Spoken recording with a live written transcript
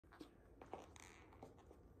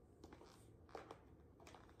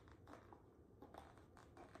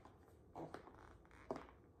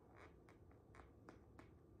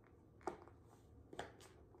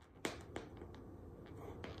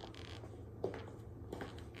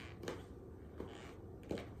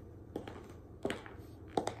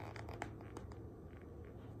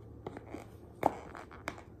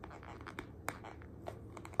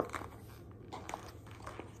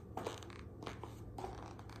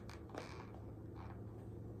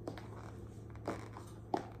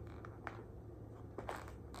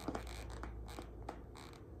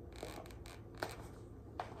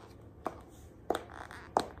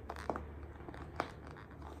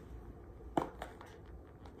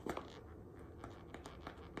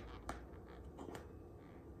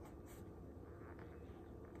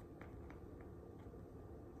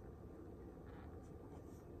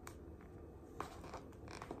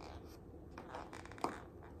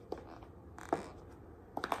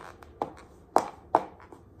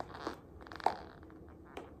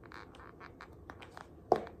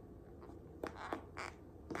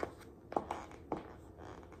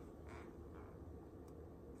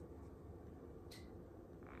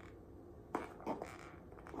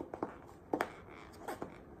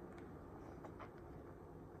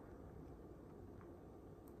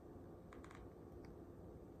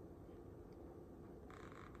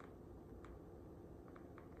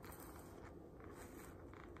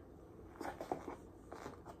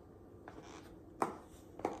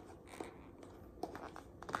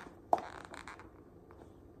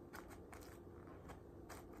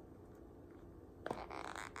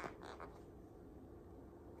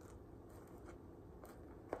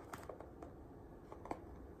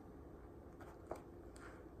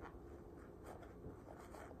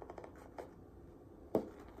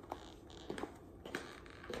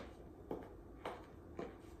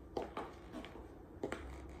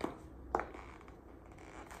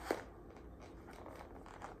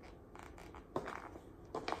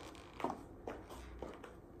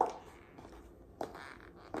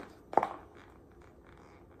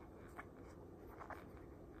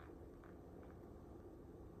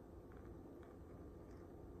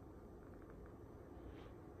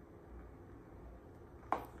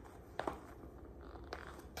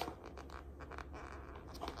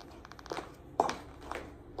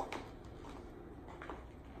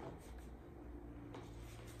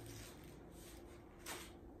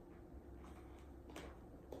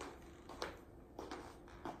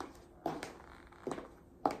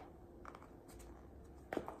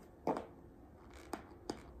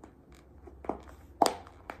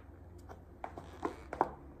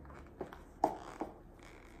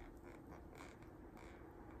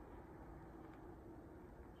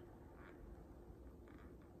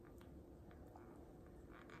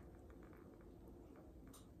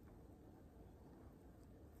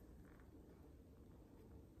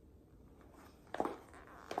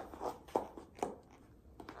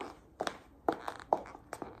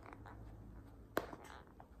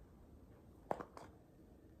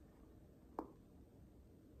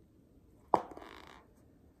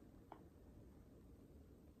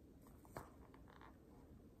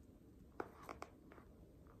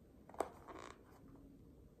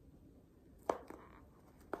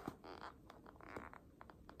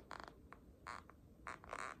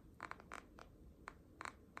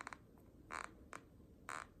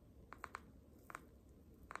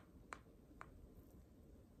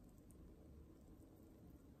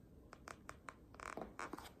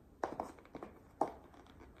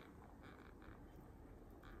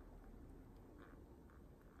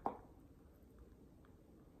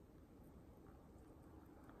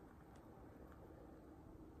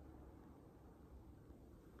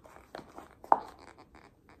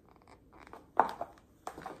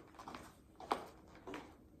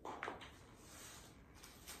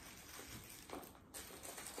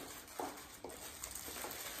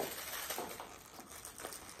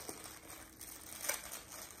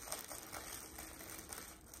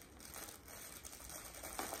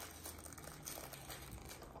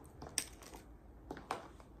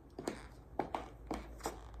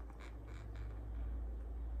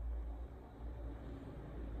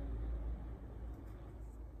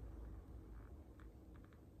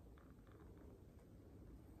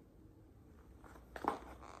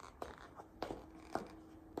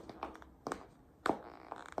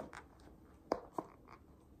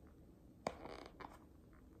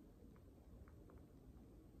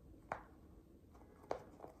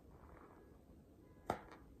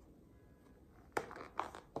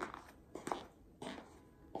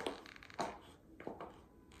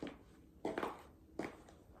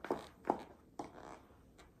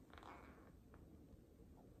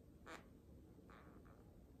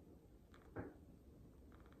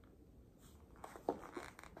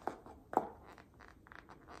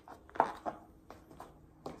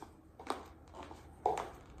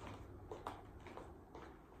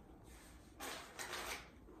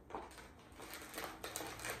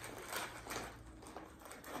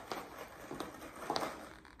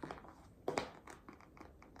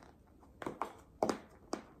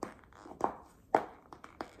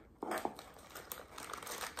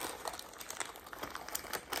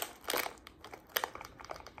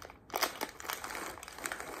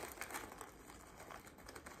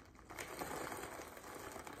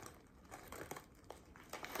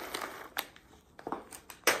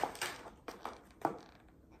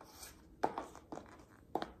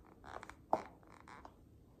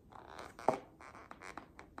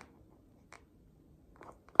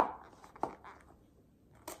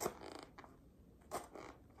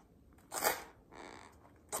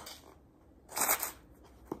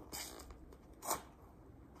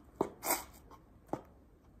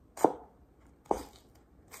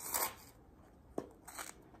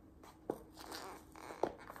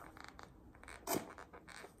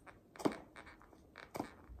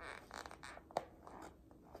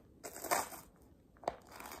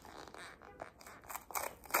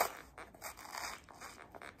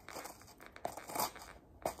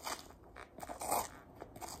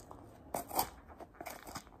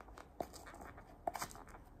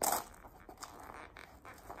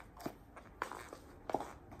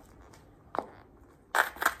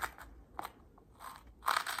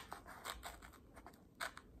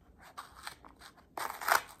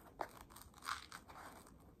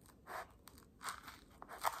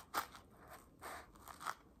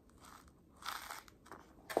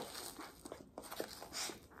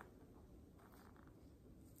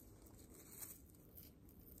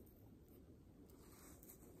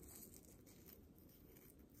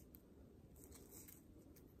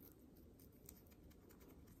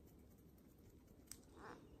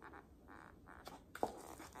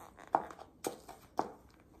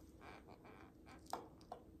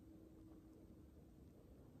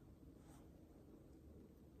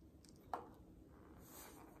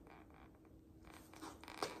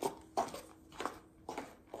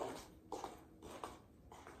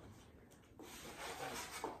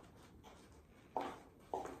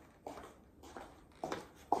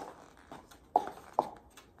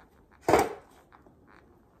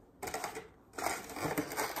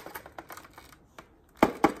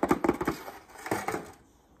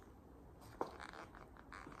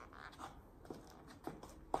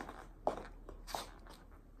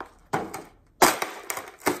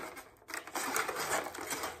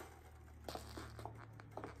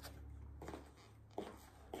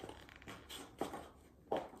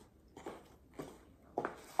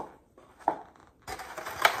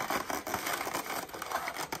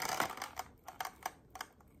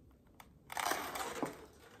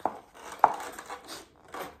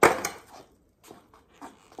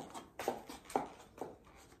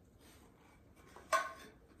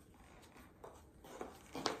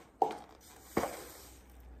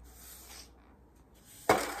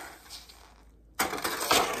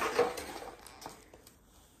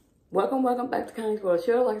Welcome back to Connie's World.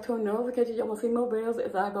 Share, like, turn notifications. Y'all want to see more videos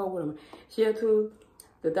as I go with them. Share to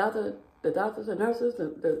the doctors, the nurses,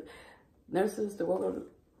 the nurses, the workers.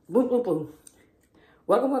 Boom, boom, boom.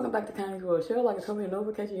 Welcome back to Connie's World. Share, like, turn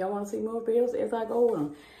notifications. Y'all want to see more videos as I go with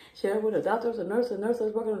them. Share with the doctors, the nurses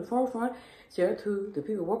working on the front. Share to the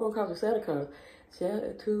people working on cars, Santa cars. Share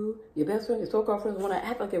it to your best friends, your so-called friends, want to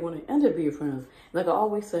act like they want to interview your friends. Like I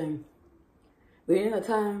always say, we're in a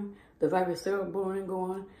time the virus is still born and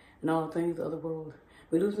going, and all things of the world.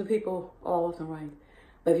 We're losing people all left and right.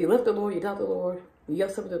 But if you love the Lord, you doubt the Lord, you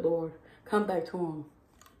yes up the Lord, come back to Him.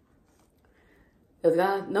 Because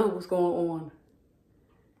God knows what's going on.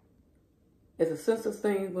 It's a senseless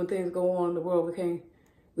thing when things go on in the world.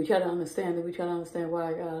 We try to understand it. We try to understand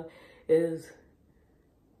why God is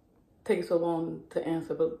taking so long to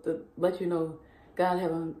answer. But to let you know, God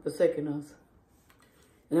haven't forsaken us.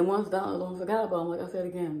 And then once down alone forgot about Him, like I said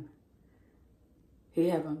again, He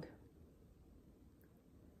haven't.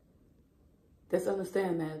 Just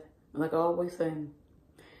understand that. Like I always say,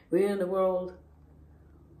 we're in the world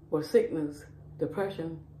where sickness,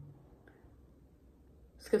 depression,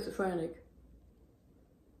 schizophrenic,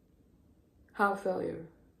 heart failure,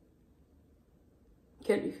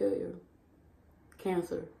 kidney failure,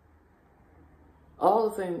 cancer, all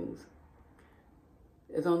the things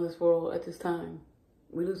is on this world at this time.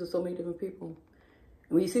 We're losing so many different people.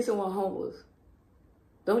 And when you see someone homeless,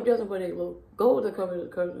 don't judge them where they look. Go with the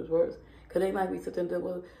curtain's words, because they might be sitting there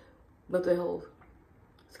with mental health,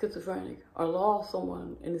 schizophrenic, or lost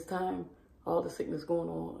someone in this time. All the sickness going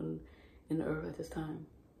on in the earth at this time.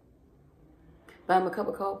 Buy them a cup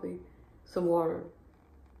of coffee, some water,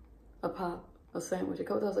 a pop, a sandwich, a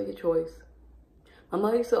couple of your choice. My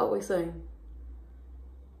mother used to always say,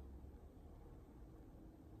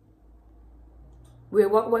 we'll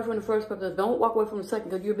walk away from the first purpose. Don't walk away from the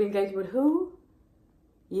second, because you'll be engaged with who?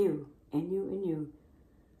 You and you and you.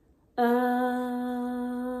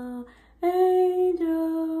 Angel.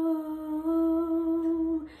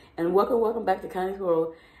 And welcome back to Connie's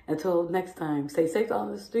World. Until next time, stay safe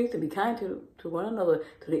on the streets and be kind to one another,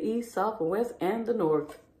 to the east, south, and west, and the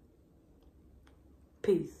north.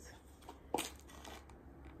 Peace.